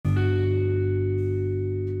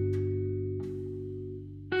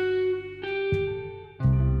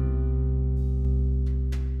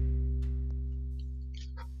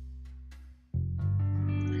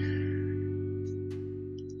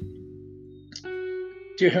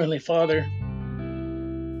Dear Heavenly Father,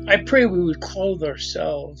 I pray we would clothe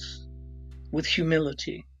ourselves with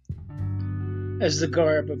humility as the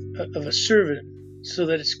garb of a servant, so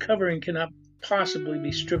that its covering cannot possibly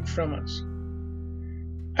be stripped from us.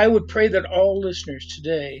 I would pray that all listeners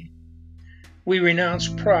today, we renounce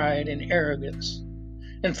pride and arrogance,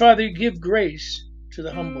 and Father, give grace to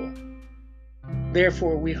the humble.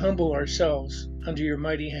 Therefore, we humble ourselves under your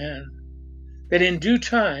mighty hand, that in due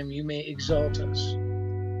time you may exalt us.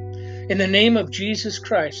 In the name of Jesus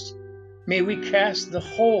Christ, may we cast the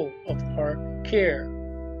whole of our care,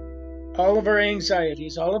 all of our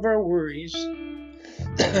anxieties, all of our worries,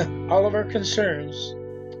 all of our concerns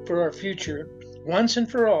for our future, once and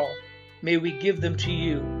for all, may we give them to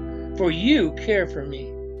you, for you care for me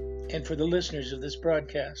and for the listeners of this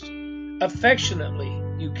broadcast. Affectionately,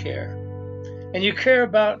 you care, and you care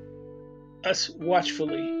about us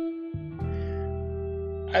watchfully.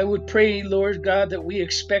 I would pray, Lord God, that we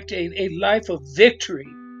expect a life of victory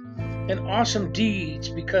and awesome deeds,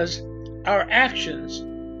 because our actions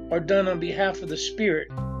are done on behalf of the Spirit,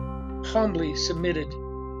 humbly submitted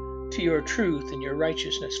to your truth and your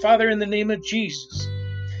righteousness. Father, in the name of Jesus,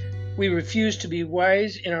 we refuse to be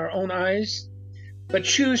wise in our own eyes, but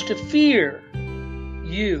choose to fear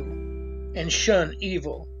you and shun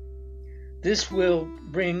evil. This will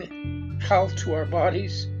bring health to our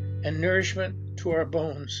bodies and nourishment to our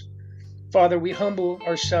bones. Father, we humble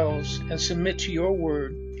ourselves and submit to your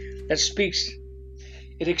word that speaks.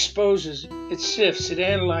 It exposes, it sifts, it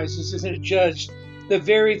analyzes, and it judges the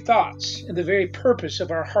very thoughts and the very purpose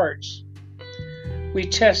of our hearts. We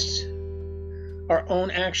test our own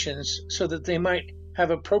actions so that they might have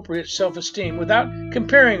appropriate self-esteem without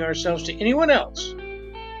comparing ourselves to anyone else.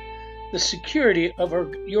 The security of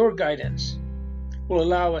your guidance will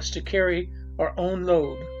allow us to carry our own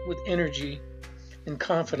load with energy and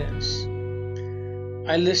confidence.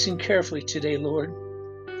 I listen carefully today, Lord,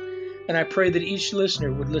 and I pray that each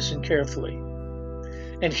listener would listen carefully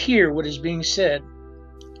and hear what is being said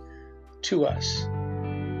to us.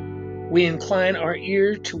 We incline our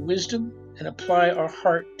ear to wisdom and apply our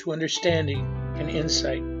heart to understanding and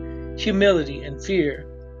insight. Humility and fear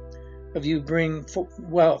of you bring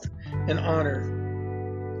wealth and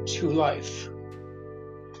honor to life.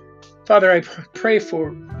 Father, I pray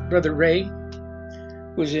for Brother Ray,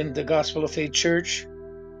 who's in the Gospel of Faith Church.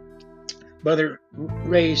 Brother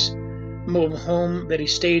Ray's mobile home that he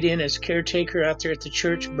stayed in as caretaker out there at the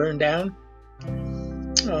church burned down.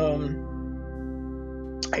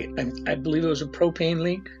 I believe it was a propane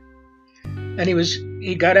leak, and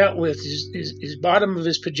he got out with his bottom of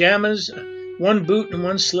his pajamas, one boot and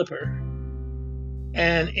one slipper.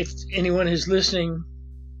 And if anyone is listening,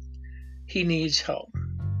 he needs help.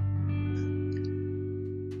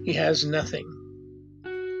 He has nothing.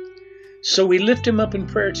 So we lift him up in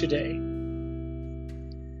prayer today.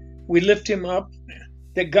 We lift him up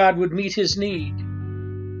that God would meet his need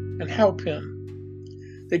and help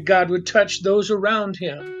him, that God would touch those around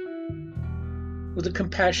him with a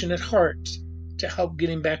compassionate heart to help get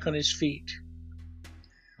him back on his feet.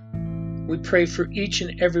 We pray for each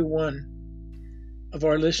and every one of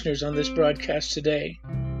our listeners on this broadcast today.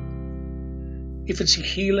 If it's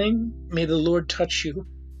healing, may the Lord touch you.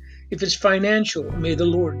 If it's financial, may the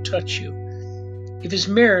Lord touch you. If it's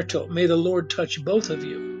marital, may the Lord touch both of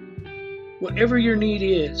you. Whatever your need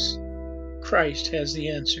is, Christ has the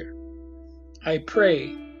answer. I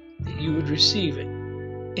pray that you would receive it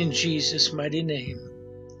in Jesus' mighty name.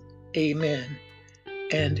 Amen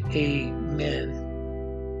and amen.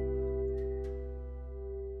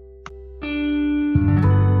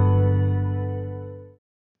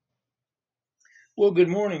 Well, good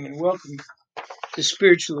morning and welcome to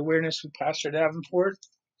Spiritual Awareness with Pastor Davenport.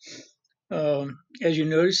 As you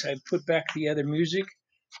notice, I put back the other music.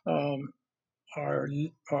 Our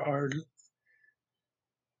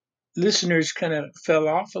listeners kind of fell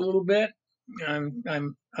off a little bit.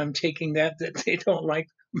 I'm taking that they don't like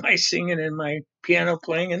my singing and my piano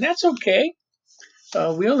playing, and that's okay.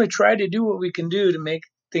 We only try to do what we can do to make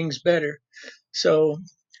things better. So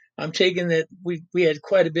I'm taking that we had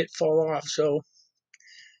quite a bit fall off. So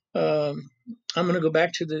I'm going to go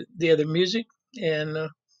back to the other music and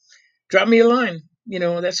drop me a line.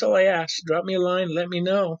 That's all I ask. Drop me a line. Let me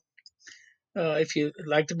know if you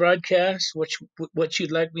like the broadcast, what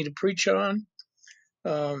you'd like me to preach on.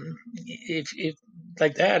 If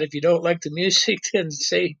like that, if you don't like the music, then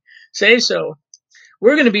say so.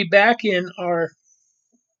 We're going to be back in our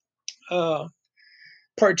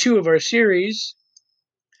part 2 of our series,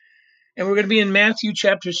 and we're going to be in Matthew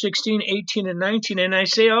chapter 16, 18, and 19. And I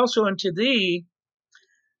say also unto thee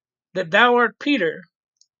that thou art Peter,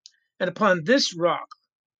 and upon this rock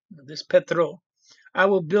this Petro. I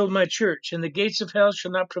will build my church, and the gates of hell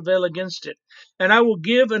shall not prevail against it. And I will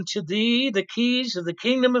give unto thee the keys of the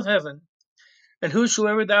kingdom of heaven. And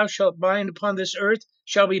whosoever thou shalt bind upon this earth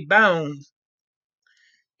shall be bound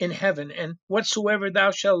in heaven, and whatsoever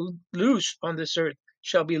thou shalt loose on this earth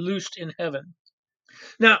shall be loosed in heaven.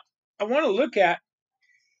 Now, I want to look at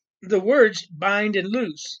the words bind and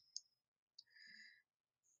loose.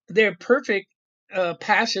 They're perfect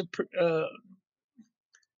passive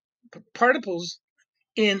particles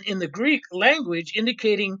in the Greek language,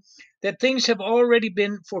 indicating that things have already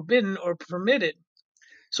been forbidden or permitted.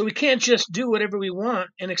 So we can't just do whatever we want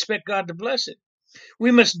and expect God to bless it.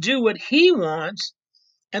 We must do what He wants,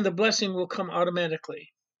 and the blessing will come automatically.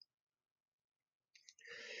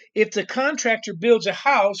 If the contractor builds a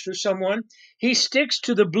house for someone, he sticks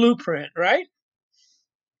to the blueprint, right?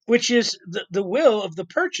 Which is the will of the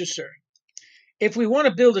purchaser. If we want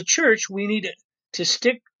to build a church, we need to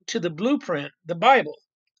stick to the blueprint, the Bible,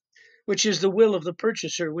 which is the will of the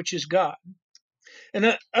purchaser, which is God.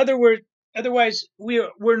 In other words, otherwise,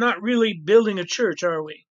 we're not really building a church, are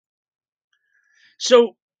we?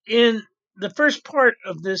 So in the first part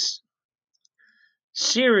of this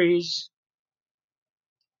series,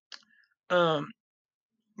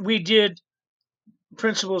 we did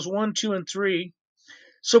principles 1, 2, and 3.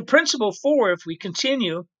 So principle 4, if we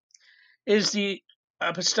continue, is the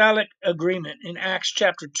apostolic agreement in Acts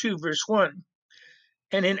chapter 2, verse 1.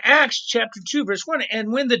 And in Acts chapter 2, verse 1,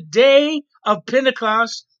 and when the day of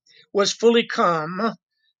Pentecost was fully come,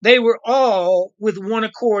 they were all with one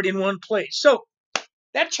accord in one place. So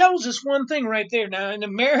that tells us one thing right there. Now, in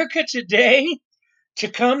America today, to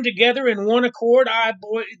come together in one accord,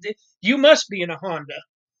 you must be in a Honda,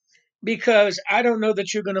 because I don't know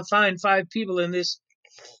that you're going to find 5 people in this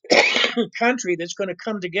country that's going to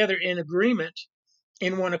come together in agreement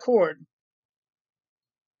in one accord.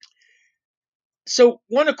 So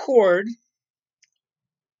one accord,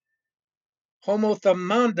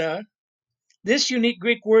 homothamanda, this unique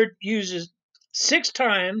Greek word uses 6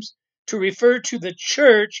 times to refer to the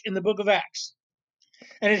church in the book of Acts.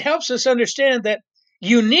 And it helps us understand that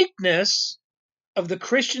uniqueness of the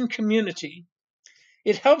Christian community.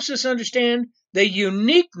 It helps us understand the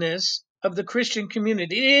uniqueness of the Christian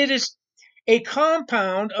community. It is a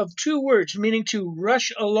compound of 2 words, meaning to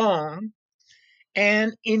rush along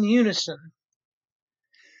and in unison.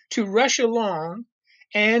 To rush along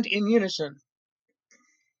and in unison.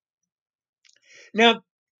 Now,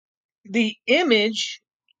 the image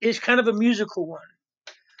is kind of a musical one.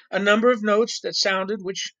 A number of notes that sounded,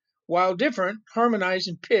 which, while different, harmonize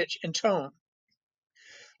in pitch and tone.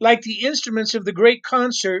 Like the instruments of the great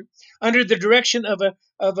concert under the direction of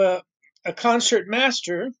a concert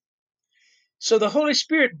master. So the Holy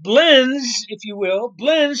Spirit blends, if you will,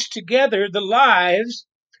 blends together the lives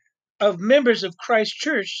of members of Christ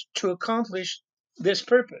Church to accomplish this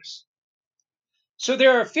purpose. So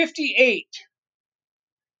there are 58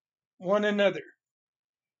 one another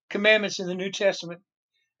commandments in the New Testament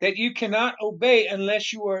that you cannot obey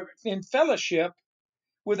unless you are in fellowship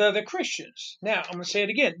with other Christians. Now, I'm going to say it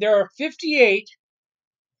again. There are 58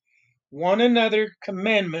 one another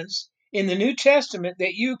commandments in the New Testament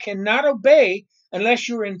that you cannot obey unless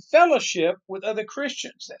you're in fellowship with other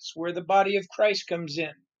Christians. That's where the body of Christ comes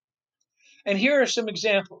in. And here are some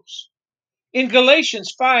examples. In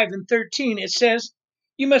Galatians 5 and 13, it says,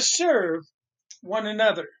 you must serve one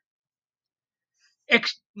another.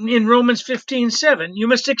 In Romans 15:7, you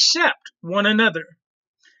must accept one another.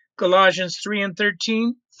 Colossians 3 and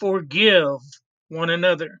 13, forgive one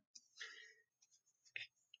another.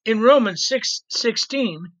 In Romans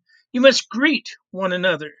 6:16, you must greet one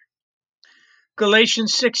another.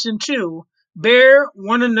 Galatians 6 and 2, bear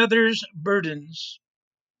one another's burdens.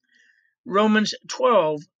 Romans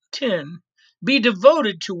 12:10, be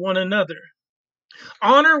devoted to one another.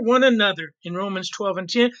 Honor one another in Romans 12 and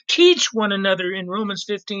 10. Teach one another in Romans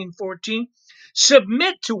 15:14.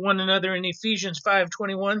 Submit to one another in Ephesians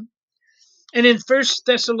 5:21. And in 1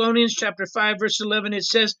 Thessalonians chapter 5, verse 11, it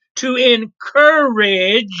says to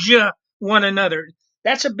encourage one another.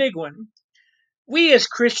 That's a big one. We as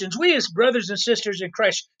Christians, we as brothers and sisters in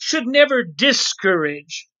Christ should never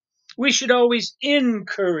discourage. We should always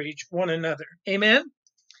encourage one another. Amen?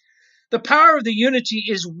 The power of the unity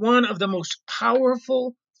is one of the most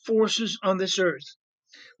powerful forces on this earth,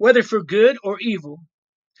 whether for good or evil.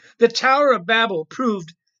 The Tower of Babel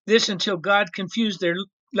proved this until God confused their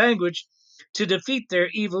language to defeat their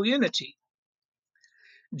evil unity.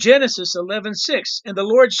 Genesis 11:6, and the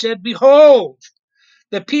Lord said, behold,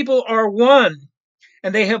 the people are one,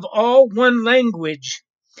 and they have all one language.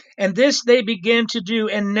 And this they began to do,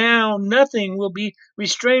 and now nothing will be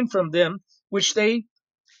restrained from them which they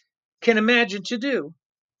can imagine to do.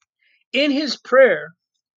 In his prayer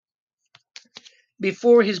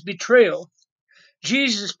before his betrayal,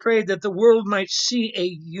 Jesus prayed that the world might see a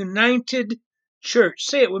united church.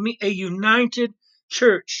 Say it with me, a united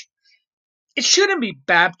church. It shouldn't be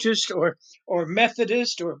Baptist or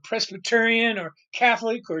Methodist or Presbyterian or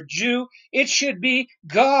Catholic or Jew. It should be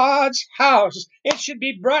God's house. It should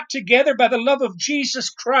be brought together by the love of Jesus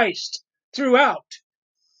Christ throughout.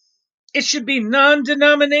 It should be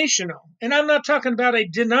non-denominational. And I'm not talking about a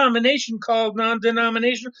denomination called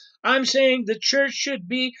non-denominational. I'm saying the church should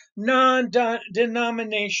be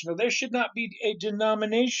non-denominational. There should not be a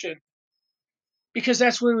denomination, because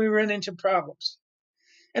that's where we run into problems.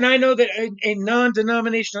 And I know that a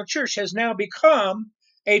non-denominational church has now become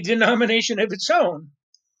a denomination of its own.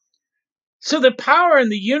 So the power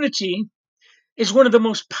and the unity is one of the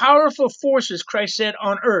most powerful forces, Christ said,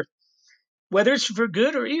 on earth, whether it's for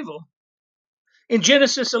good or evil. In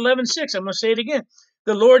Genesis 11:6, I'm going to say it again.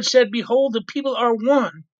 The Lord said, behold, the people are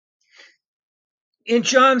one. In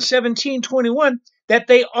John 17:21, that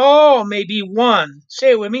they all may be one.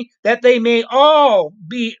 Say it with me. That they may all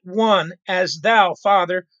be one, as thou,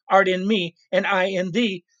 Father, art in me, and I in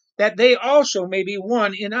thee, that they also may be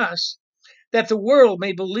one in us, that the world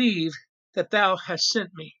may believe that thou hast sent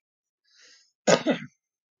me.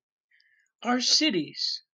 Our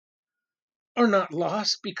cities are not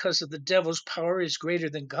lost because of the devil's power is greater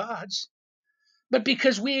than God's, but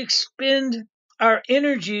because we expend our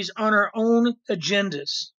energies on our own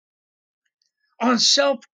agendas, on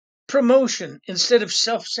self-promotion instead of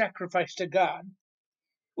self-sacrifice to God.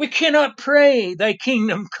 We cannot pray, thy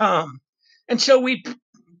kingdom come. And so we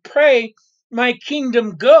pray, my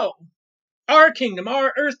kingdom go. Our kingdom,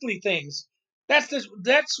 our earthly things. That's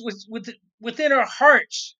within our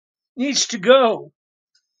hearts needs to go.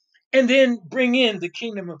 And then bring in the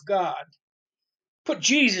kingdom of God. Put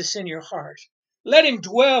Jesus in your heart. Let him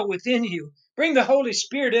dwell within you. Bring the Holy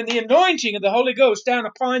Spirit and the anointing of the Holy Ghost down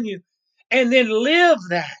upon you. And then live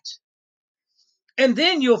that. And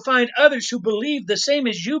then you'll find others who believe the same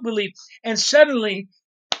as you believe. And suddenly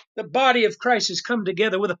the body of Christ has come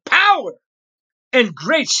together with a power and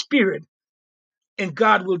great spirit. And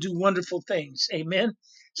God will do wonderful things. Amen.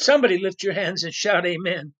 Somebody lift your hands and shout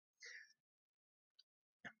amen.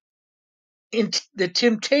 The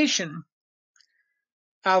temptation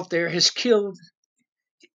out there has killed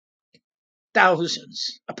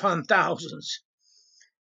thousands upon thousands.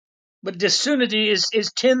 But disunity is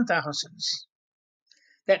 10,000s.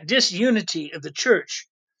 That disunity of the church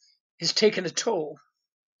is taking a toll.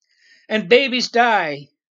 And babies die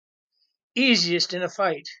easiest in a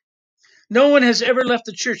fight. No one has ever left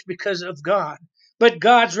the church because of God, but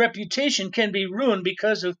God's reputation can be ruined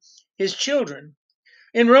because of his children.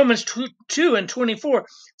 In Romans 2:24,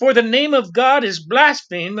 for the name of God is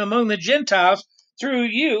blasphemed among the Gentiles through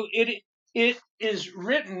you. It is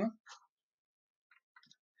written,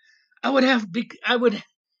 I would have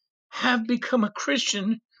become a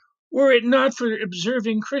Christian were it not for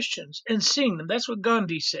observing Christians and seeing them. That's what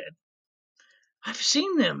Gandhi said. I've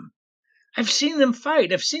seen them. I've seen them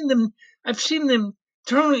fight. I've seen them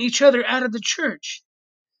throwing each other out of the church.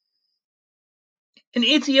 In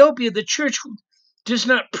Ethiopia, the church does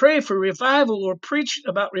not pray for revival or preach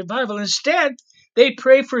about revival. Instead, they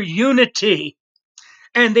pray for unity,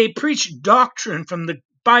 and they preach doctrine from the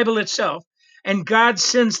Bible itself, and God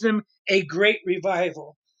sends them a great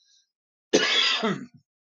revival.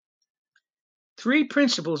 3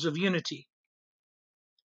 principles of unity.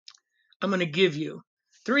 I'm going to give you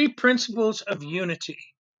 3 principles of unity.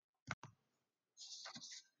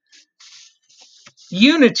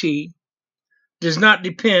 Unity does not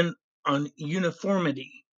depend on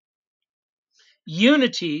uniformity.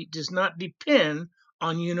 Unity does not depend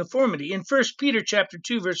on uniformity. In 1 Peter chapter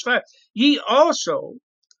 2, verse 5, ye also,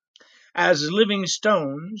 as living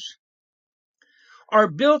stones, are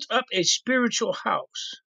built up a spiritual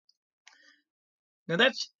house. Now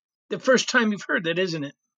that's the first time you've heard that, isn't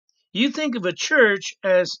it? You think of a church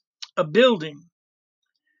as a building.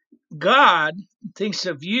 God thinks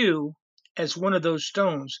of you as one of those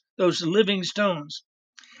stones, those living stones.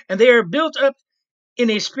 And they are built up in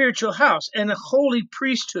a spiritual house and a holy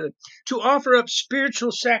priesthood to offer up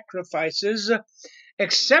spiritual sacrifices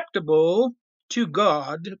acceptable to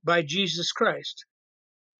God by Jesus Christ.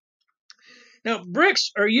 Now,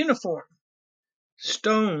 bricks are uniform.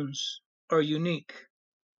 Stones are unique.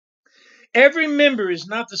 Every member is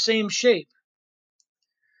not the same shape,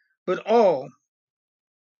 but all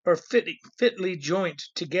are fitly joined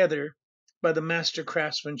together by the master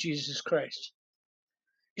craftsman, Jesus Christ.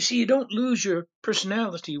 You see, you don't lose your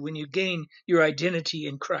personality when you gain your identity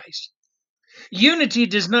in Christ. Unity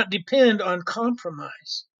does not depend on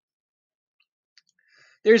compromise.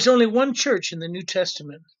 There's only one church in the New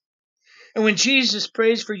Testament. And when Jesus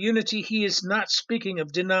prays for unity, he is not speaking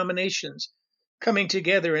of denominations coming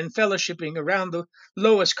together and fellowshipping around the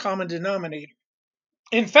lowest common denominator.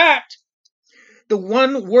 In fact, the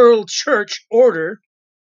one world church order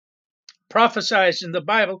prophesied in the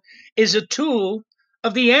Bible is a tool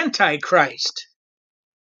of the Antichrist.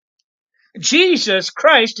 Jesus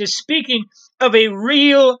Christ is speaking of a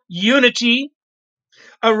real unity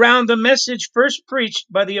around the message first preached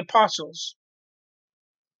by the apostles.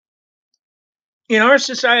 In our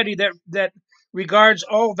society that regards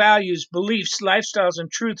all values, beliefs, lifestyles,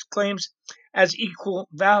 and truth claims as equal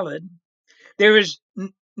valid, there is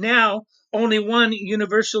now only one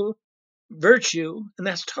universal virtue, and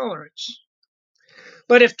that's tolerance.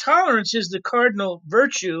 But if tolerance is the cardinal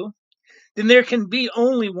virtue, then there can be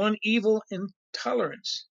only one evil: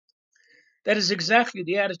 intolerance. That is exactly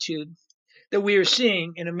the attitude that we are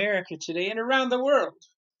seeing in America today and around the world.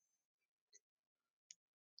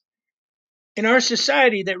 In our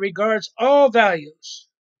society that regards all values,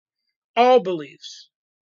 all beliefs,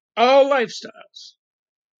 all lifestyles,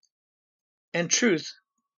 and truth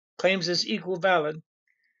claims as equal valid,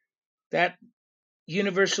 that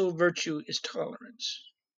universal virtue is tolerance.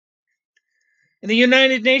 In the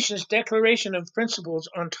United Nations Declaration of Principles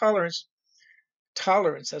on Tolerance,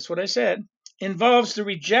 that's what I said, involves the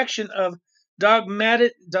rejection of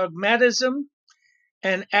dogmatism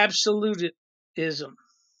and absolutism.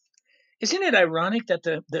 Isn't it ironic that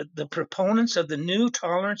the proponents of the new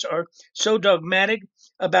tolerance are so dogmatic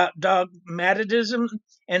about dogmatism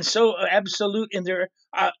and so absolute in their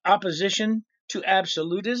opposition to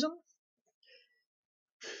absolutism?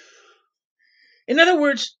 In other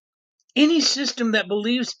words, any system that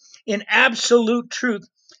believes in absolute truth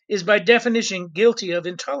is by definition guilty of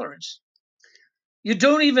intolerance. You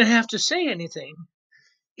don't even have to say anything.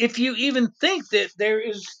 If you even think that there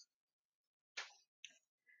is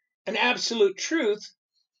an absolute truth,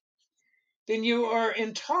 then you are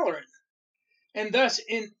intolerant and thus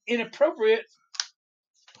an inappropriate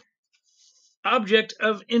object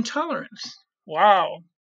of intolerance. Wow.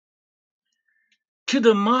 To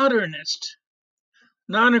the modernist,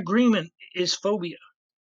 non agreement is phobia.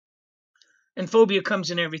 And phobia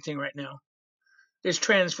comes in everything right now. There's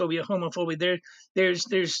transphobia, homophobia. There's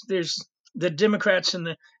the Democrats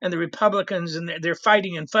and the Republicans, and they're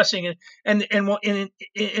fighting and fussing, and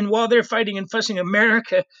while they're fighting and fussing,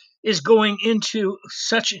 America is going into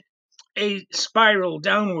such a spiral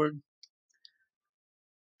downward.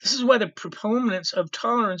 This is why the proponents of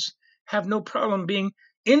tolerance have no problem being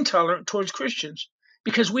intolerant towards Christians,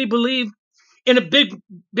 because we believe in a big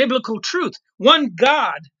biblical truth: one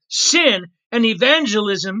God, sin, and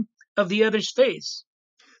evangelism of the other's faith.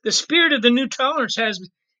 The spirit of the new tolerance has,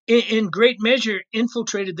 in great measure,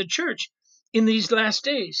 infiltrated the church in these last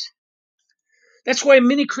days. That's why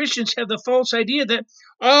many Christians have the false idea that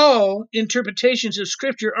all interpretations of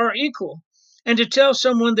Scripture are equal, and to tell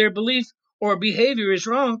someone their belief or behavior is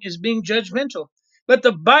wrong is being judgmental. But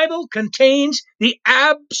the Bible contains the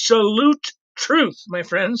absolute truth, my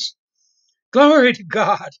friends. Glory to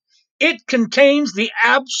God. It contains the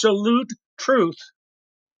absolute truth.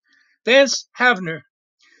 Vance Havner: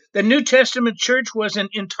 the New Testament church was an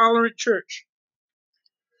intolerant church.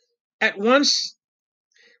 At once,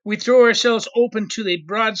 we throw ourselves open to the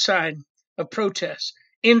broadside of protest.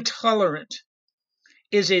 Intolerant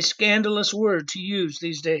is a scandalous word to use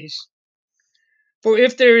these days. For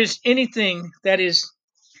if there is anything that is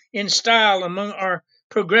in style among our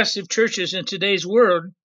progressive churches in today's world,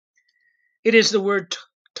 it is the word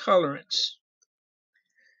tolerance.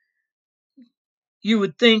 You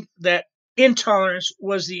would think that intolerance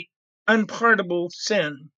was the unpardonable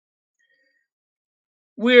sin.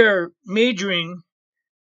 We're majoring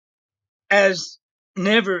as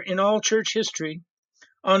never in all church history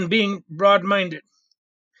on being broad-minded.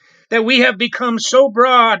 That we have become so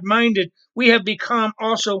broad-minded, we have become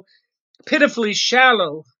also pitifully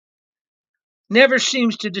shallow, never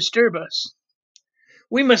seems to disturb us.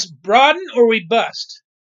 We must broaden or we bust.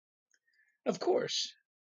 Of course,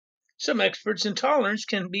 some experts in tolerance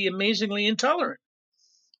can be amazingly intolerant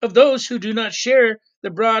of those who do not share the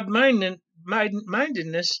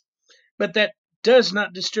broad-mindedness, but that does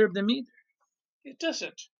not disturb them either. It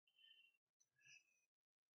doesn't.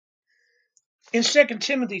 In 2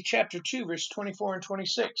 Timothy chapter 2, verse 24 and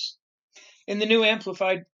 26, in the New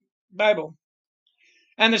Amplified Bible,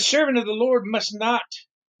 and the servant of the Lord must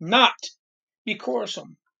not be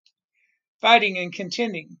quarrelsome, fighting and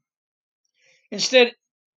contending. Instead,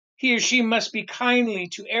 He or she must be kindly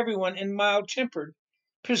to everyone and mild-tempered,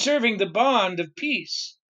 preserving the bond of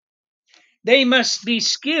peace. They must be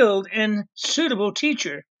skilled and suitable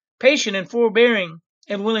teacher, patient and forbearing,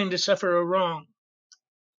 and willing to suffer a wrong.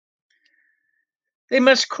 They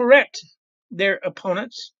must correct their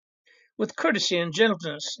opponents with courtesy and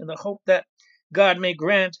gentleness, in the hope that God may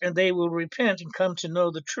grant and they will repent and come to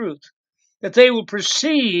know the truth, that they will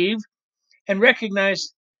perceive and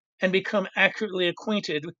recognize and become accurately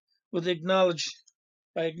acquainted with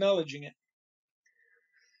by acknowledging it.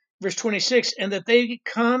 Verse 26, and that they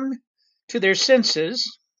come to their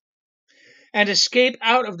senses and escape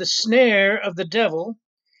out of the snare of the devil,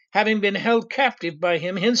 having been held captive by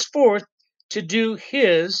him henceforth to do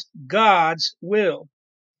his, God's will.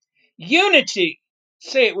 Unity.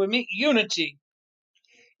 Say it with me. Unity.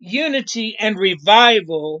 Unity and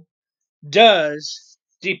revival does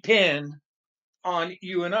depend on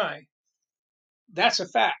you and I. That's a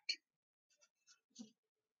fact.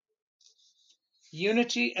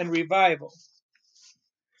 Unity and revival.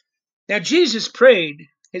 Now, Jesus prayed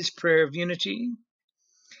his prayer of unity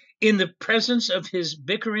in the presence of his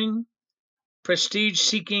bickering,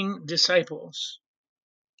 prestige-seeking disciples.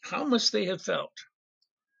 How must they have felt?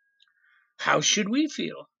 How should we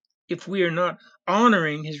feel if we are not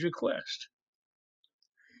honoring his request?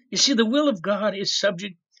 You see, the will of God is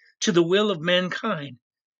subject to the will of mankind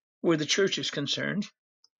where the church is concerned.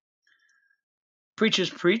 Preachers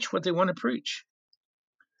preach what they want to preach.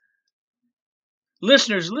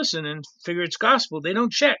 Listeners listen and figure it's gospel. They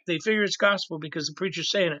don't check. They figure it's gospel because the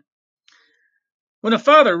preacher's saying it. When a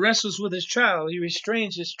father wrestles with his child, he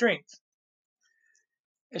restrains his strength,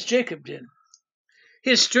 as Jacob did.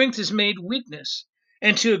 His strength is made weakness,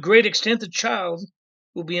 and to a great extent the child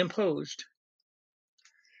will be imposed.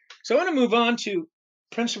 So I want to move on to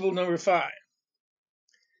principle number 5,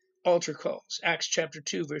 altar calls, Acts chapter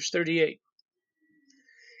 2, verse 38.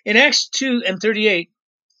 In Acts 2 and 38,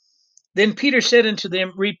 then Peter said unto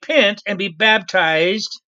them, repent and be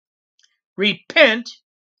baptized. Repent,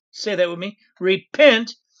 say that with me,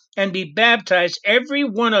 repent and be baptized, every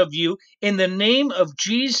one of you, in the name of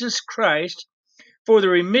Jesus Christ, for the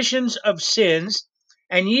remissions of sins,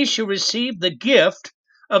 and ye shall receive the gift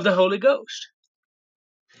of the Holy Ghost.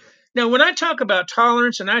 Now, when I talk about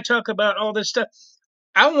tolerance and I talk about all this stuff,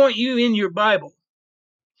 I want you in your Bible.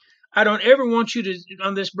 I don't ever want you to,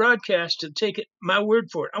 on this broadcast, to take it my word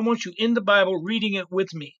for it. I want you in the Bible reading it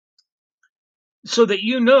with me so that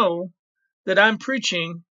you know that I'm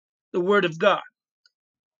preaching the Word of God.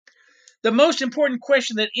 The most important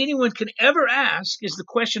question that anyone can ever ask is the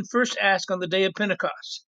question first asked on the day of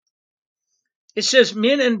Pentecost. It says,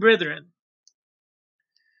 men and brethren,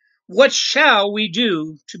 what shall we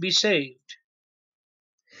do to be saved?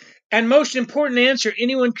 And most important answer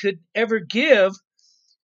anyone could ever give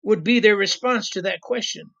would be their response to that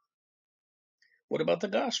question. What about the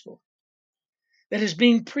gospel that is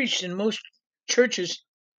being preached in most churches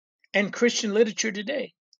and Christian literature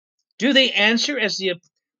today? Do they answer as the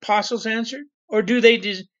apostles answered, or do they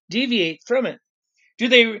deviate from it? Do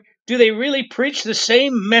they really preach the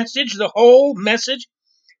same message, the whole message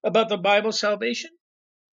about the Bible salvation?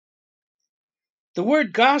 The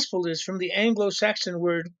word gospel is from the Anglo-Saxon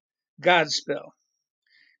word Godspell,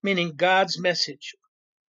 meaning God's message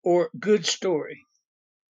or good story.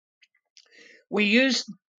 We use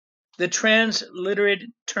the transliterated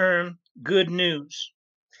term good news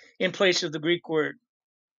in place of the Greek word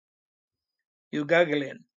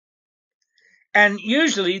euangelion, and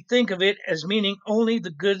usually think of it as meaning only the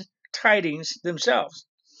good tidings themselves.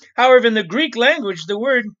 However, in the Greek language, the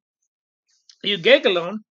word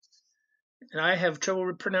euangelion, and I have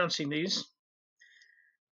trouble pronouncing these,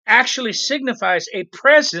 actually signifies a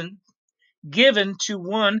present given to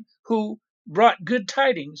one who brought good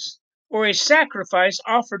tidings, or a sacrifice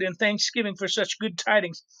offered in thanksgiving for such good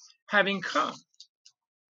tidings having come.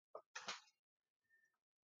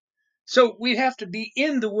 So we have to be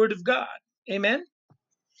in the Word of God. Amen?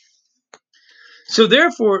 So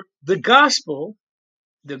therefore, the gospel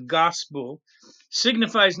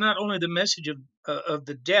signifies not only the message of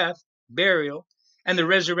the death, burial, and the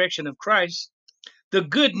resurrection of Christ, the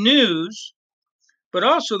good news, but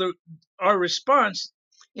also our response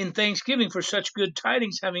in thanksgiving for such good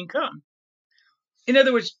tidings having come. In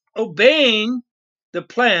other words, obeying the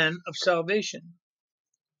plan of salvation.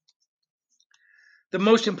 The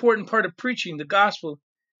most important part of preaching the gospel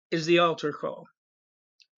is the altar call.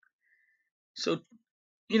 So,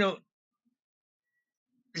 it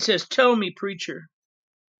says, tell me, preacher,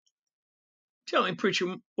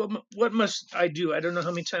 what must I do? I don't know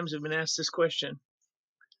how many times I've been asked this question.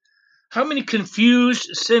 How many confused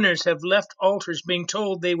sinners have left altars being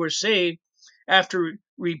told they were saved after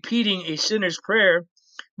repeating a sinner's prayer,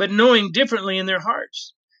 but knowing differently in their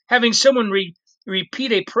hearts? Having someone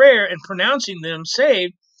repeat a prayer and pronouncing them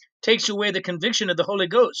saved takes away the conviction of the Holy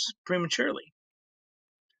Ghost prematurely.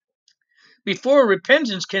 Before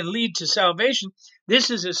repentance can lead to salvation, this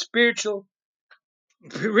is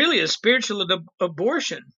really a spiritual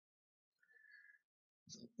abortion.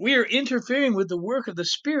 We are interfering with the work of the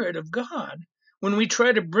Spirit of God when we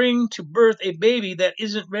try to bring to birth a baby that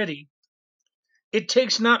isn't ready. It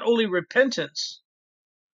takes not only repentance,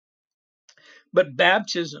 but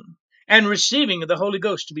baptism and receiving of the Holy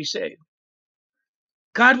Ghost to be saved.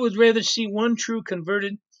 God would rather see one true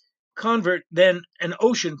convert than an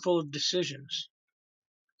ocean full of decisions.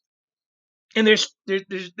 And there's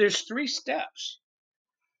 3 steps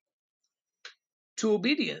to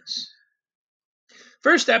obedience.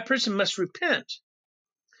 First, that person must repent.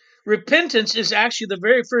 Repentance is actually the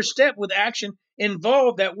very first step with action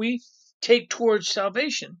involved that we take towards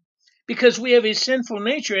salvation. Because we have a sinful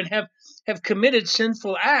nature and have committed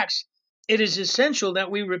sinful acts, it is essential that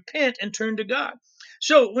we repent and turn to God.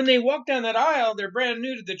 So when they walk down that aisle, they're brand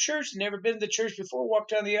new to the church, never been to the church before, walk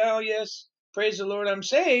down the aisle, yes, praise the Lord, I'm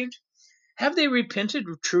saved. Have they repented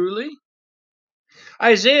truly?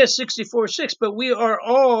 Isaiah 64:6, but we are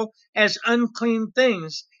all as unclean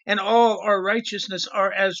things, and all our righteousness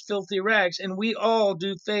are as filthy rags, and we all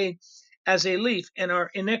do fade as a leaf, and our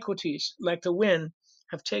iniquities, like the wind,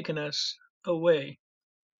 have taken us away.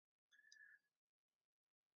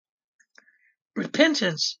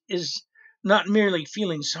 Repentance is not merely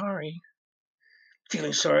feeling sorry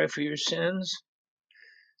for your sins,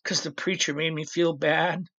 because the preacher made me feel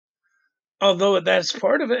bad, although that's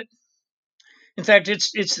part of it. In fact,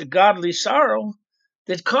 it's the godly sorrow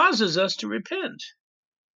that causes us to repent.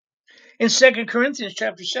 In 2 Corinthians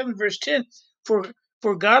chapter 7, verse 10,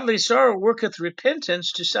 for godly sorrow worketh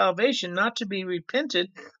repentance to salvation, not to be repented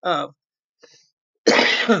of,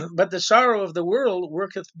 but the sorrow of the world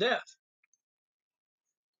worketh death.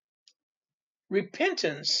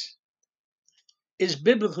 Repentance is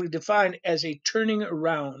biblically defined as a turning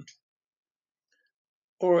around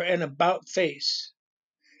or an about face,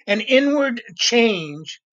 an inward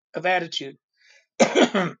change of attitude,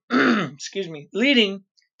 excuse me, leading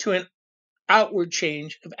to an outward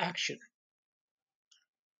change of action.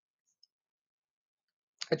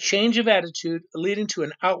 A change of attitude leading to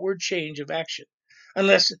an outward change of action.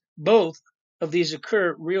 Unless both of these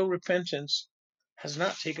occur, real repentance has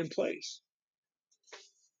not taken place.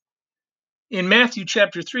 In Matthew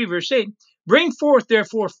chapter 3, verse 8, bring forth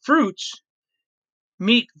therefore fruits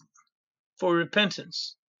meet for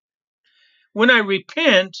repentance. When I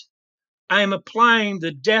repent, I am applying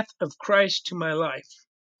the death of Christ to my life.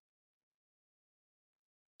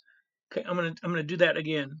 Okay, I'm gonna do that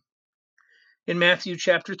again. In Matthew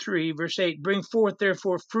chapter 3, verse 8, bring forth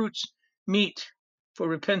therefore fruits meet for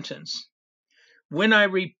repentance. When I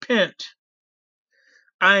repent,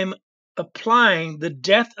 I'm applying the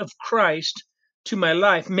death of Christ to my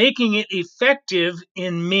life, making it effective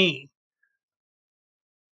in me.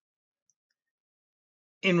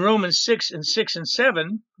 In Romans 6 and 6 and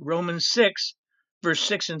 7, Romans 6, verse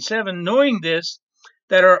 6 and 7, knowing this,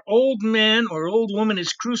 that our old man or old woman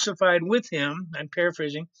is crucified with him, I'm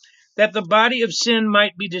paraphrasing, that the body of sin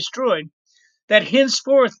might be destroyed, that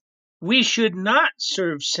henceforth we should not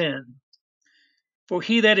serve sin. For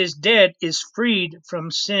he that is dead is freed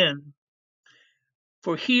from sin.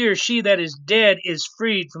 For he or she that is dead is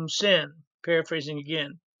freed from sin. Paraphrasing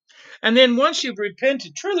again. And then once you've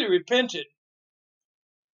repented, truly repented,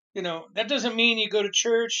 that doesn't mean you go to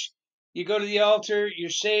church, you go to the altar, you're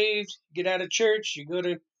saved, get out of church, you go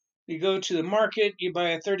to the market, you buy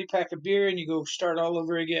a 30-pack of beer, and you go start all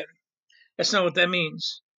over again. That's not what that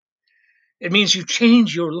means. It means you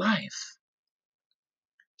change your life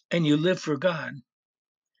and you live for God.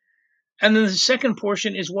 And then the second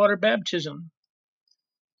portion is water baptism.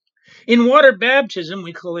 In water baptism,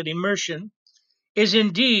 we call it immersion, is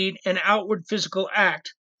indeed an outward physical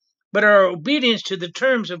act, but our obedience to the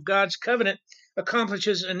terms of God's covenant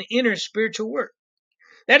accomplishes an inner spiritual work.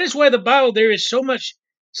 That is why the Bible, there is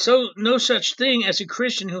no such thing as a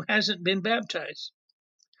Christian who hasn't been baptized.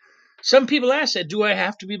 Some people ask that, do I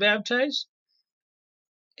have to be baptized?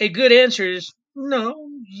 A good answer is no,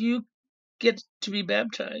 you get to be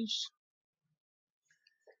baptized.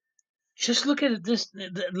 Just look at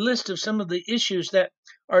the list of some of the issues that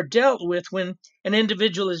are dealt with when an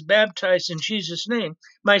individual is baptized in Jesus' name.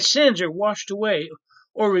 My sins are washed away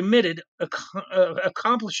or remitted,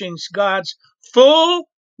 accomplishing God's full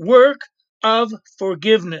work of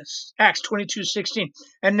forgiveness. Acts 22:16.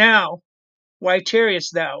 And now, why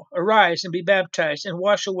tarriest thou? Arise and be baptized, and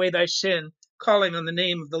wash away thy sin, calling on the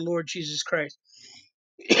name of the Lord Jesus Christ.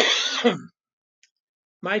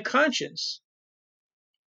 My conscience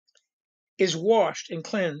is washed and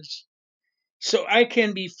cleansed, so I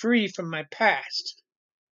can be free from my past,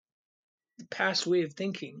 the past way of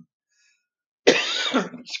thinking.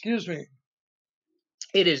 Excuse me.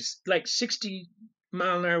 It is like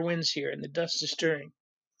 60-mile-an-hour winds here, and the dust is stirring.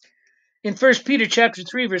 In 1 Peter chapter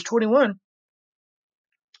 3, verse 21,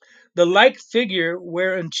 the like figure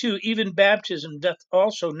whereunto even baptism doth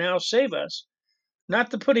also now save us, not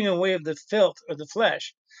the putting away of the filth of the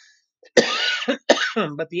flesh,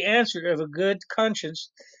 but the answer of a good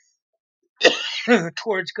conscience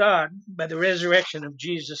towards God by the resurrection of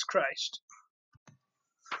Jesus Christ.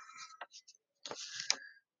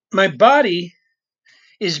 My body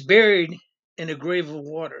is buried in a grave of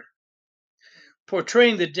water,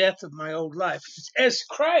 portraying the death of my old life. As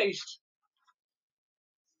Christ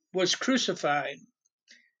was crucified,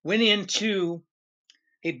 went into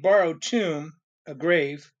a borrowed tomb, a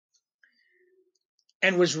grave,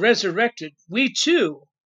 and was resurrected, we too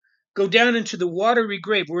go down into the watery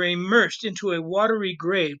grave. We're immersed into a watery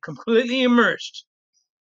grave, completely immersed,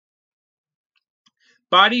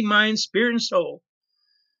 body, mind, spirit, and soul.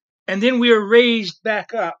 And then we are raised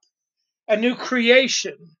back up, a new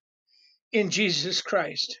creation in Jesus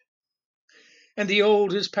Christ. And the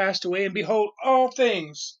old has passed away, and behold, all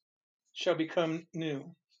things shall become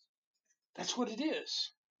new. That's what it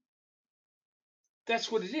is.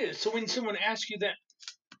 That's what it is. So when someone asks you that,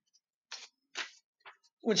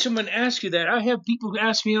 I have people who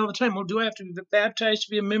ask me all the time, well, do I have to be baptized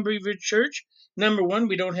to be a member of your church? Number one,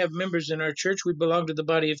 we don't have members in our church. We belong to the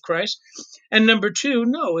body of Christ. And number two,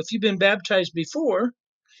 no, if you've been baptized before,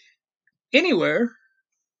 anywhere,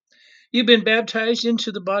 you've been baptized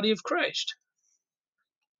into the body of Christ.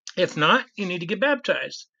 If not, you need to get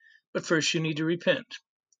baptized. But first, you need to repent.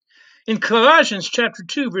 In Colossians chapter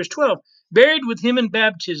 2, verse 12, buried with him in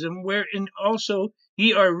baptism, wherein also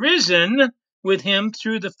ye are risen with him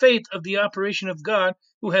through the faith of the operation of God,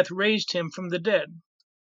 who hath raised him from the dead.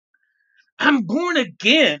 I'm born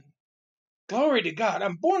again. Glory to God.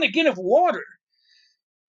 I'm born again of water,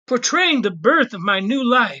 portraying the birth of my new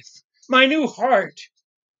life, my new heart,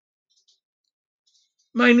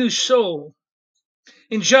 my new soul.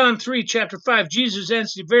 In John 3, chapter 5, Jesus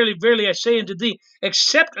answered, verily, verily, I say unto thee,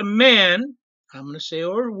 except a man, I'm going to say,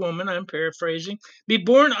 or a woman, I'm paraphrasing, be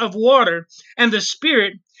born of water and the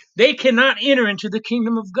Spirit, they cannot enter into the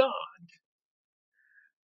kingdom of God.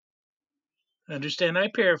 Understand, I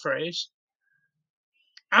paraphrase.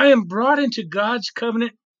 I am brought into God's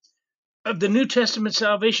covenant of the New Testament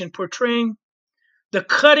salvation, portraying the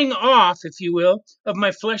cutting off, if you will, of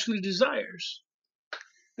my fleshly desires.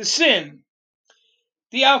 The sin,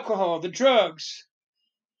 the alcohol, the drugs,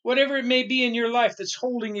 whatever it may be in your life that's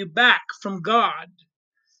holding you back from God,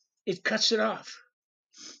 it cuts it off.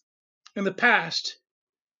 And the past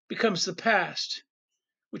becomes the past,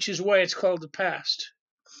 which is why it's called the past.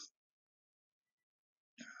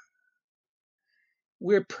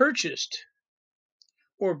 We're purchased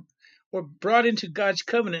or brought into God's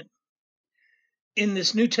covenant in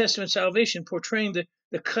this New Testament salvation, portraying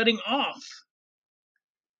the cutting off,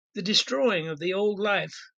 the destroying of the old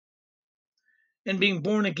life, and being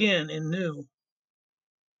born again and new.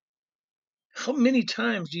 How many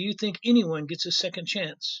times do you think anyone gets a second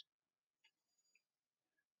chance?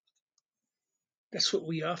 That's what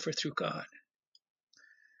we offer through God.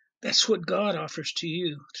 That's what God offers to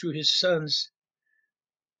you through his Son's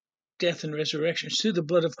death and resurrection, through the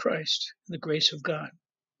blood of Christ, the grace of God.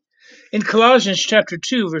 In Colossians chapter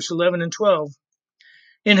 2, verse 11 and 12,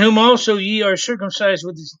 in whom also ye are circumcised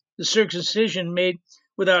with the circumcision made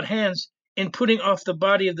without hands, in putting off the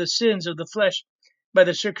body of the sins of the flesh by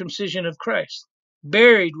the circumcision of Christ,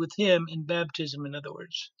 buried with him in baptism, in other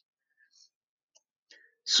words.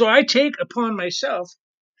 So I take upon myself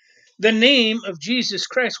the name of Jesus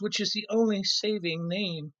Christ, which is the only saving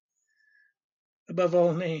name above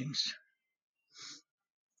all names.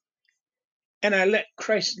 And I let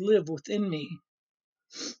Christ live within me.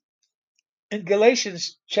 In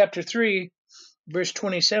Galatians chapter 3, verse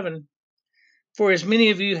 27, for as many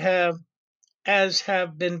of you as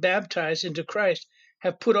have been baptized into Christ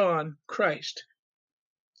have put on Christ.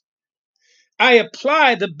 I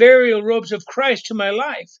apply the burial robes of Christ to my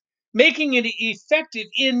life, making it effective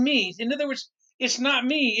in me. In other words, it's not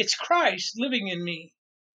me, it's Christ living in me.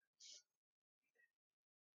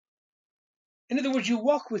 In other words, you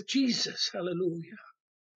walk with Jesus. Hallelujah.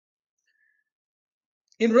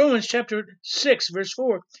 In Romans chapter 6, verse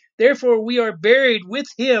 4, Therefore we are buried with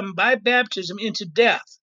him by baptism into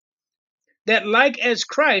death, that like as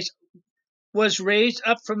Christ was raised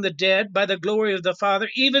up from the dead by the glory of the Father,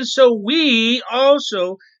 even so we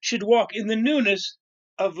also should walk in the newness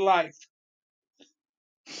of life.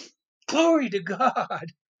 Glory to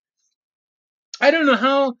God. I don't know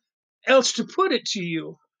how else to put it to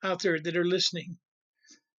you out there that are listening.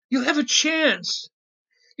 You have a chance.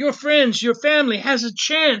 Your friends, your family has a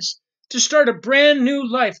chance to start a brand new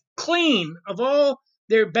life, clean of all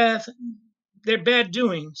their bad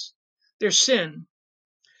doings, their sin.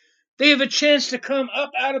 They have a chance to come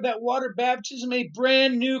up out of that water baptism a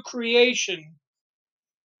brand new creation.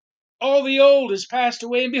 All the old is passed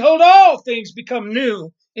away, and behold, all things become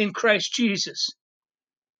new in Christ Jesus.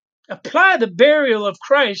 Apply the burial of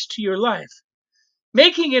Christ to your life,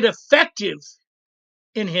 making it effective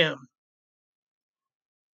in him.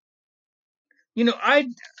 You know,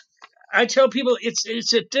 I tell people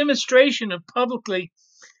it's a demonstration of publicly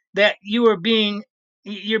that you're beginning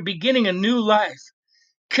a new life,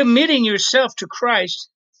 committing yourself to Christ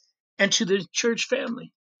and to the church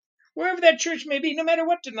family, wherever that church may be, no matter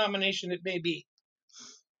what denomination it may be.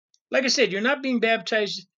 Like I said, you're not being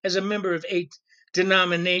baptized as a member of a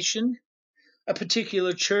denomination, a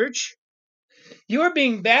particular church. You're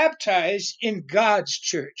being baptized in God's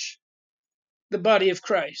church, the body of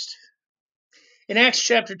Christ. In Acts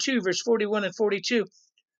chapter 2, verse 41 and 42,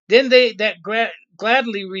 then they that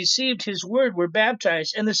gladly received his word were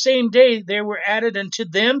baptized, and the same day there were added unto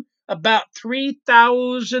them about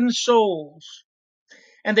 3,000 souls.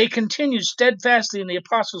 And they continued steadfastly in the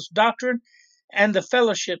apostles' doctrine and the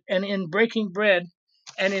fellowship, and in breaking bread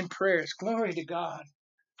and in prayers. Glory to God.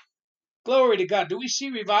 Glory to God. Do we see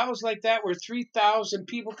revivals like that where 3,000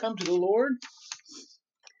 people come to the Lord?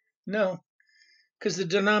 No, because the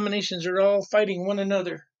denominations are all fighting one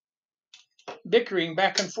another, bickering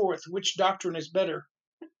back and forth. Which doctrine is better?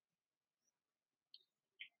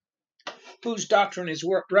 Whose doctrine is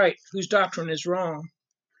right? Whose doctrine is wrong?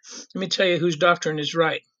 Let me tell you whose doctrine is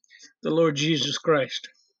right. The Lord Jesus Christ.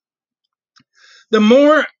 The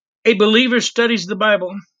more a believer studies the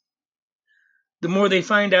Bible, the more they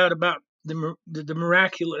find out about the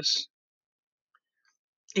miraculous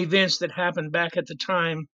events that happened back at the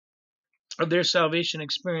time of their salvation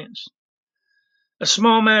experience. A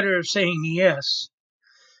small matter of saying yes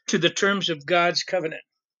to the terms of God's covenant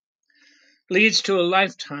leads to a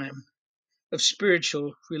lifetime of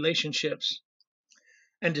spiritual relationships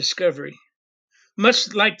and discovery.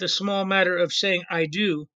 Much like the small matter of saying I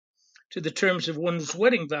do to the terms of one's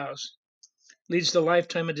wedding vows leads to a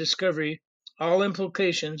lifetime of discovery, all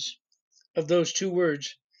implications of those two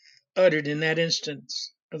words uttered in that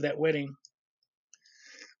instance of that wedding.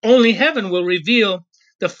 Only heaven will reveal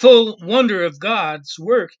the full wonder of God's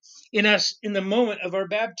work in us in the moment of our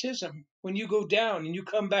baptism, when you go down and you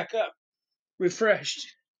come back up, refreshed,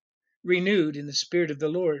 renewed in the Spirit of the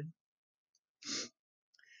Lord.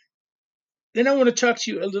 Then I want to talk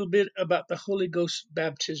to you a little bit about the Holy Ghost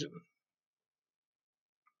baptism.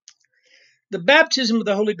 The baptism of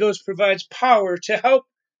the Holy Ghost provides power to help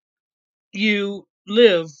you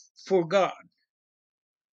live for God.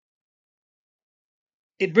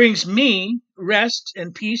 It brings me rest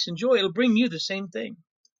and peace and joy. It'll bring you the same thing.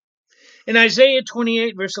 In Isaiah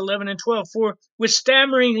 28, verse 11 and 12, for with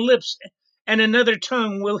stammering lips and another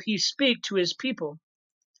tongue will he speak to his people,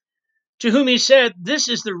 to whom he said, this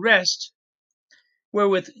is the rest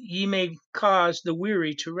wherewith ye may cause the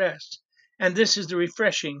weary to rest, and this is the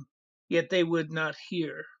refreshing, yet they would not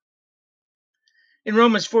hear. In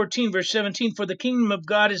Romans 14, verse 17, for the kingdom of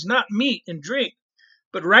God is not meat and drink,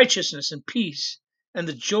 but righteousness and peace and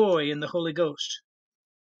the joy in the Holy Ghost.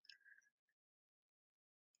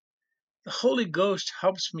 The Holy Ghost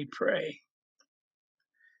helps me pray.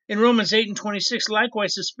 In Romans 8 and 26,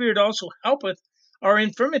 likewise the Spirit also helpeth our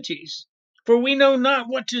infirmities. For we know not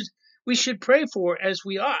what we should pray for as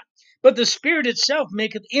we ought, but the Spirit itself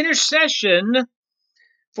maketh intercession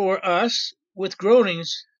for us with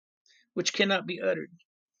groanings which cannot be uttered.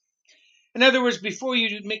 In other words, before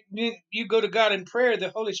you go to God in prayer,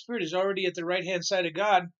 the Holy Spirit is already at the right-hand side of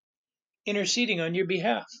God, interceding on your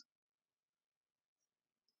behalf.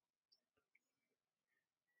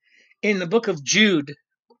 In the book of Jude,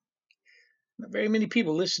 not very many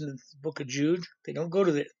people listen to the book of Jude. They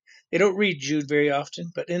don't read Jude very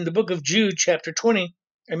often. But in the book of Jude,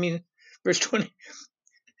 verse 20,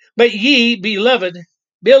 but ye, beloved,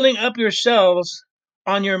 building up yourselves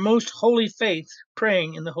on your most holy faith,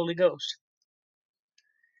 praying in the Holy Ghost.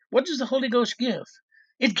 What does the Holy Ghost give?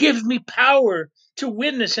 It gives me power to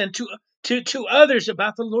witness and to others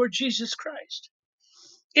about the Lord Jesus Christ.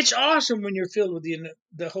 It's awesome when you're filled with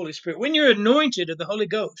the Holy Spirit. When you're anointed of the Holy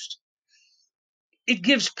Ghost, it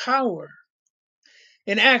gives power.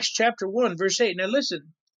 In Acts chapter 1, verse 8. Now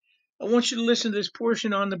listen, I want you to listen to this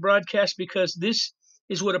portion on the broadcast because this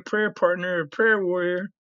is what a prayer partner, a prayer warrior,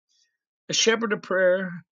 a shepherd of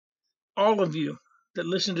prayer, all of you that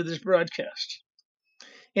listen to this broadcast.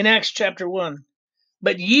 In Acts chapter 1,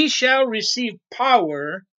 but ye shall receive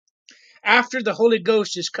power after the Holy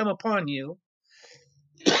Ghost is come upon you,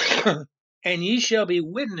 and ye shall be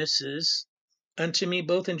witnesses unto me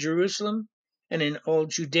both in Jerusalem and in all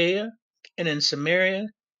Judea and in Samaria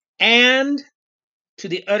and to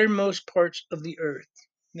the uttermost parts of the earth.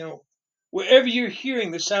 Now, wherever you're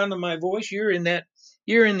hearing the sound of my voice, you're in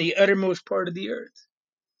the uttermost part of the earth.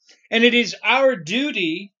 And it is our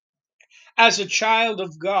duty as a child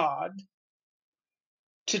of God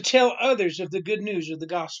to tell others of the good news of the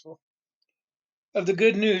gospel, of the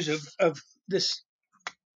good news of this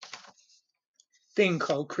thing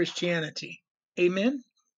called Christianity. Amen?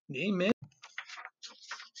 Amen.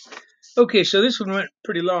 Okay, so this one went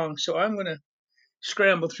pretty long, so I'm going to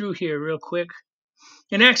scramble through here real quick.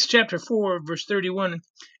 In Acts chapter 4, verse 31,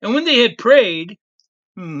 and when they had prayed,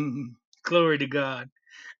 glory to God,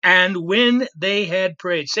 and when they had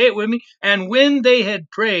prayed, say it with me, and when they had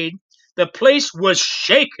prayed, the place was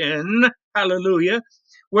shaken, hallelujah,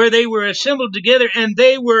 where they were assembled together, and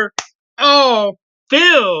they were all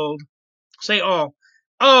filled, say all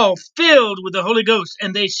filled with the Holy Ghost,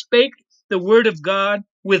 and they spake the word of God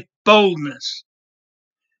with boldness,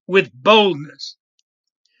 with boldness.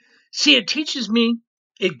 See, it teaches me,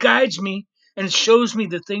 it guides me, and it shows me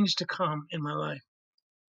the things to come in my life.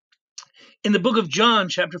 In the book of John,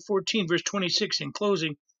 chapter 14, verse 26, in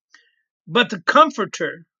closing, but the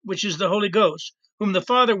Comforter, which is the Holy Ghost, whom the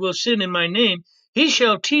Father will send in my name, he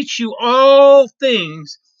shall teach you all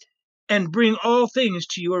things and bring all things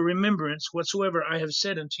to your remembrance whatsoever I have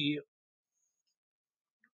said unto you.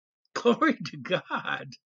 Glory to God.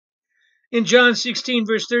 In John 16,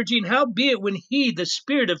 verse 13, howbeit when he, the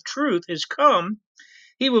Spirit of truth, is come,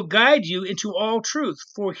 he will guide you into all truth,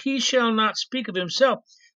 for he shall not speak of himself,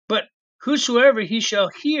 but whosoever he shall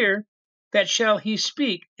hear, that shall he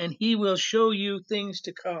speak, and he will show you things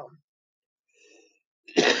to come.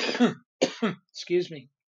 Excuse me.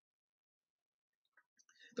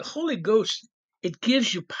 The Holy Ghost, it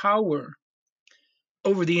gives you power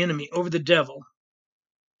over the enemy, over the devil.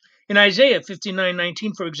 In Isaiah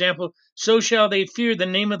 59:19, for example, so shall they fear the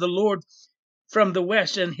name of the Lord from the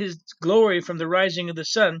west, and his glory from the rising of the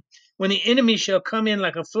sun. When the enemy shall come in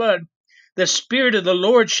like a flood, the Spirit of the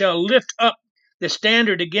Lord shall lift up the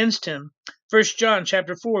standard against him. 1 John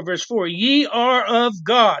chapter 4, verse 4, ye are of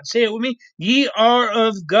God. Say it with me. Ye are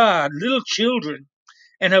of God, little children,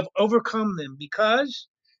 and have overcome them, because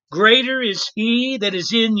greater is he that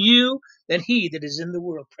is in you than he that is in the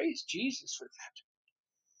world. Praise Jesus for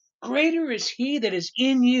that. Greater is he that is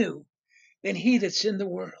in you than he that's in the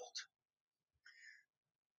world.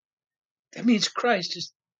 That means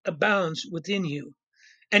Christ abounds within you.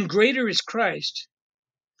 And greater is Christ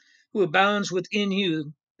who abounds within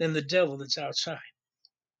you than the devil that's outside.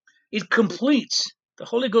 It completes, the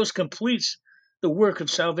Holy Ghost completes the work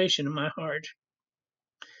of salvation in my heart.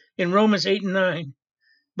 In Romans 8:9,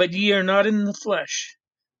 but ye are not in the flesh,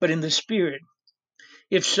 but in the Spirit.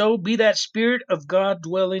 If so, be that Spirit of God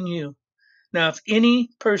dwell in you. Now, if any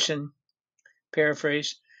person,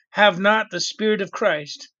 paraphrase, have not the Spirit of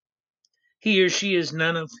Christ, he or she is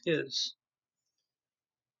none of his.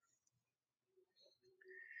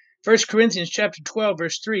 1 Corinthians chapter 12,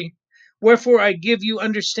 verse 3, wherefore I give you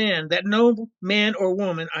understand that no man or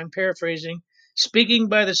woman, I'm paraphrasing, speaking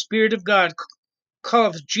by the Spirit of God,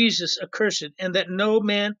 calleth Jesus accursed, and that no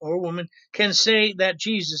man or woman can say that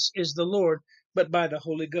Jesus is the Lord, but by the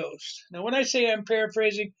Holy Ghost. Now, when I say I'm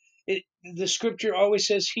paraphrasing, the scripture always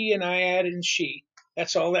says he, and I add in she.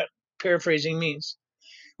 That's all that paraphrasing means.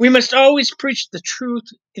 We must always preach the truth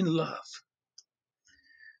in love,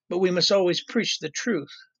 but we must always preach the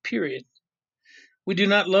truth, period. We do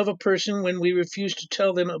not love a person when we refuse to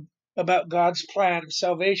tell them about God's plan of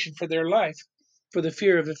salvation for their life, for the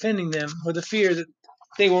fear of offending them, or the fear that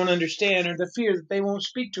they won't understand, or the fear that they won't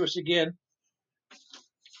speak to us again.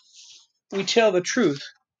 We tell the truth.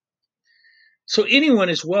 So anyone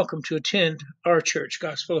is welcome to attend our church,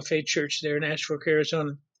 Gospel of Faith Church, there in Asheville,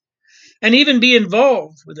 Arizona, and even be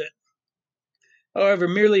involved with it. However,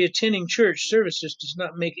 merely attending church services does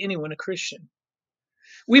not make anyone a Christian.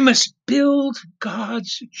 We must build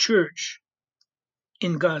God's church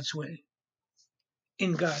in God's way.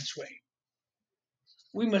 In God's way.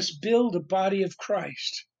 We must build a body of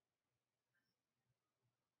Christ.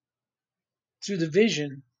 through the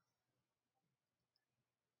vision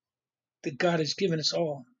that God has given us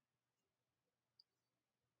all.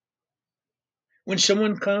 When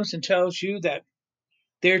someone comes and tells you that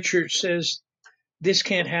their church says this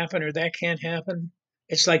can't happen or that can't happen,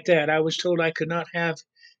 it's like that. I was told I could not have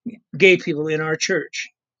gay people in our church.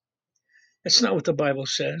 That's not what the Bible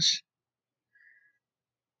says.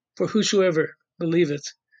 For whosoever believeth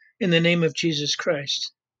in the name of Jesus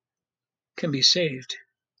Christ can be saved.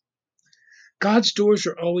 God's doors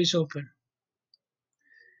are always open,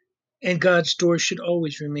 and God's doors should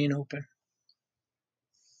always remain open.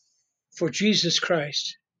 For Jesus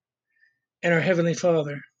Christ and our Heavenly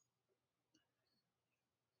Father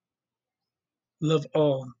love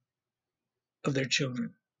all of their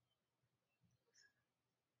children.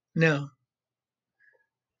 Now,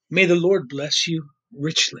 may the Lord bless you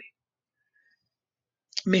richly.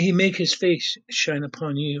 May He make His face shine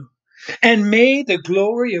upon you. And may the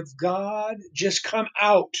glory of God just come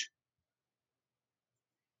out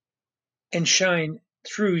and shine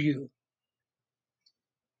through you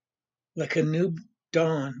like a new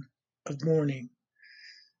dawn of morning.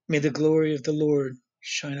 May the glory of the Lord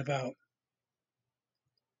shine about.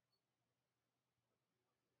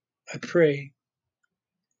 I pray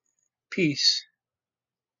peace,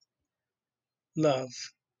 love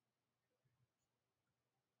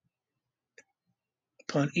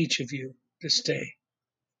upon each of you this day.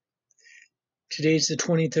 Today's the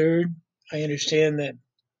 23rd. I understand that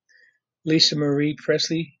Lisa Marie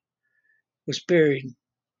Presley was buried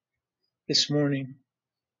this morning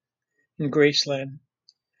in Graceland.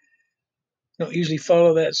 I don't usually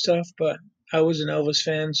follow that stuff, but I was an Elvis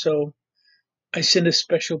fan, so I send a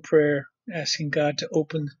special prayer asking God to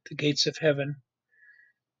open the gates of heaven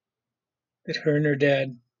that her and her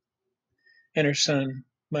dad and her son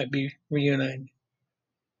might be reunited.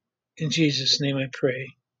 In Jesus' name I pray.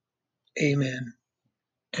 Amen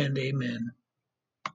and amen.